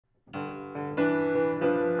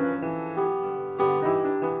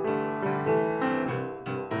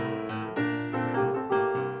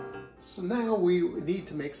we need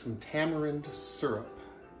to make some tamarind syrup.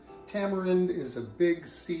 Tamarind is a big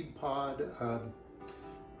seed pod.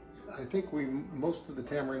 I think most of the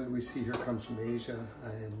tamarind we see here comes from Asia.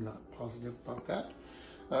 I am not positive about that.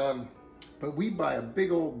 But we buy a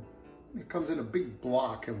big old, it comes in a big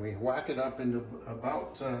block, and we whack it up into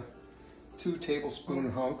about 2 tablespoon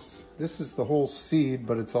hunks. This is the whole seed,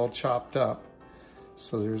 but it's all chopped up.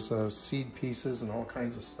 So there's seed pieces and all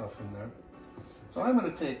kinds of stuff in there. So I'm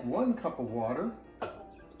going to take 1 cup of water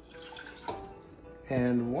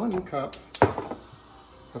and 1 cup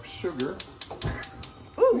of sugar.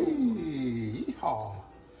 Yeehaw.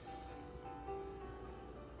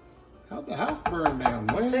 How'd the house burn down?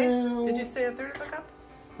 Well, did you say 1/3 of a cup?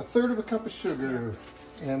 1/3 of a cup of sugar,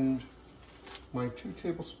 and my 2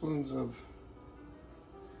 tablespoons of,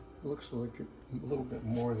 it looks like a little bit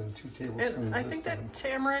more than 2 tablespoons. And I think that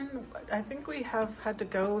tamarind, I think we have had to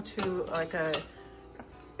go to like an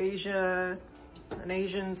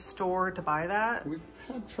Asian store to buy that. We've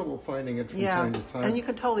had trouble finding it from time to time. And you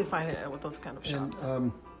can totally find it with those kind of shops.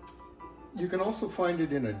 And, you can also find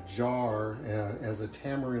it in a jar as a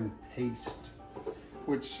tamarind paste,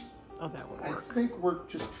 which that would work. I think worked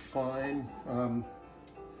just fine.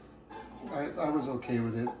 I was okay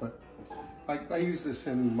with it, but I use this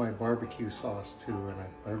in my barbecue sauce too, and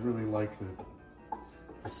I really like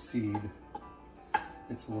the seed.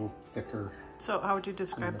 It's a little thicker. So how would you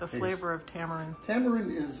describe the flavor of tamarind?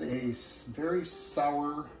 Tamarind is a very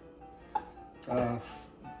sour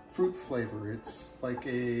fruit flavor. It's like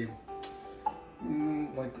a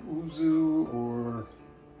like uzu, or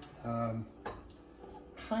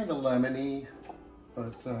kind of lemony,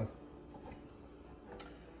 but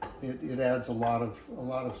it adds a lot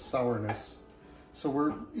of sourness. So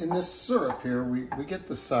we're in this syrup here. We get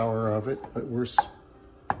the sour of it, but we're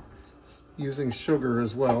using sugar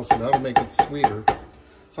as well, so that'll make it sweeter.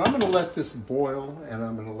 So I'm going to let this boil, and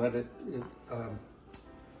I'm going to let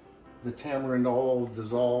the tamarind all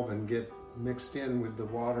dissolve and get mixed in with the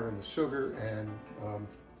water and the sugar, and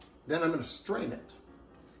then I'm going to strain it,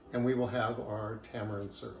 and we will have our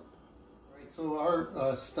tamarind syrup. All right, so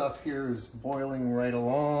our stuff here is boiling right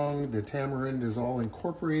along. The tamarind is all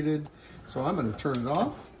incorporated, so I'm going to turn it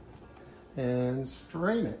off and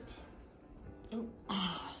strain it. Ooh.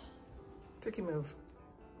 Tricky move.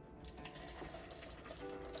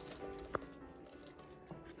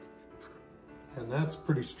 And that's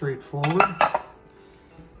pretty straightforward.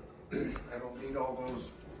 I don't need all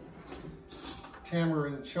those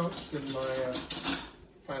tamarind chunks in my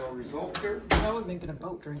final result here. That would make it a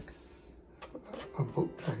boat drink. A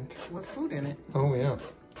boat drink? With food in it. Oh yeah.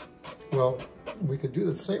 Well, we could do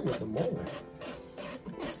the same with the mole.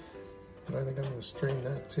 But I think I'm going to strain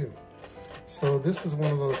that too. So this is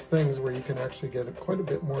one of those things where you can actually get quite a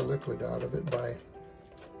bit more liquid out of it by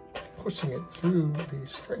pushing it through the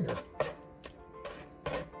strainer.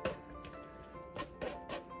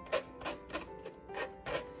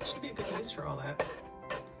 Should be a good use for all that.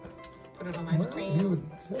 Put it on ice cream. You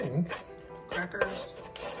would think. Crackers.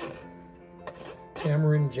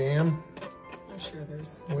 Tamarind jam. I'm sure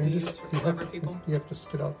there's Well, use for clever people. You have to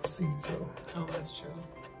spit out the seeds though. Oh, that's true.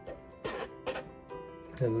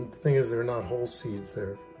 And the thing is, they're not whole seeds.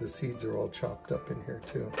 The seeds are all chopped up in here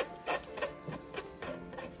too.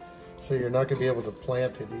 So you're not going to be able to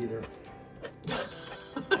plant it either.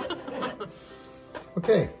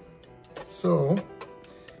 Okay, so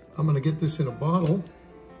I'm going to get this in a bottle,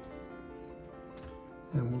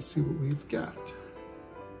 and we'll see what we've got.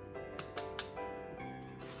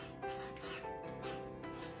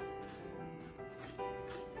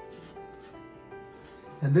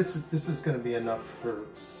 And this is going to be enough for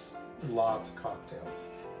lots of cocktails.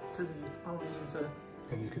 Because you only use a...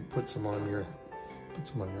 And you could put some on your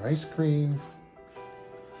ice cream.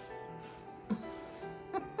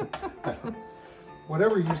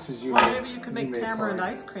 Whatever uses you. Well, maybe you could make tamarind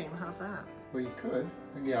ice cream. How's that? Well, you could.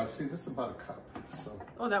 Yeah. See, this is about a cup. So.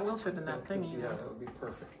 Oh, that will fit in that thingy. Yeah, that would be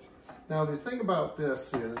perfect. Now the thing about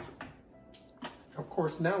this is, of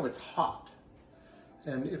course, now it's hot.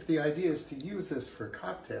 And if the idea is to use this for a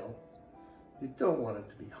cocktail, you don't want it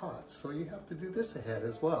to be hot. So you have to do this ahead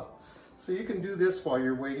as well. So you can do this while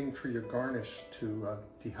you're waiting for your garnish to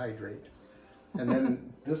dehydrate. And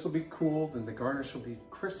then this will be cooled and the garnish will be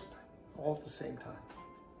crisp all at the same time.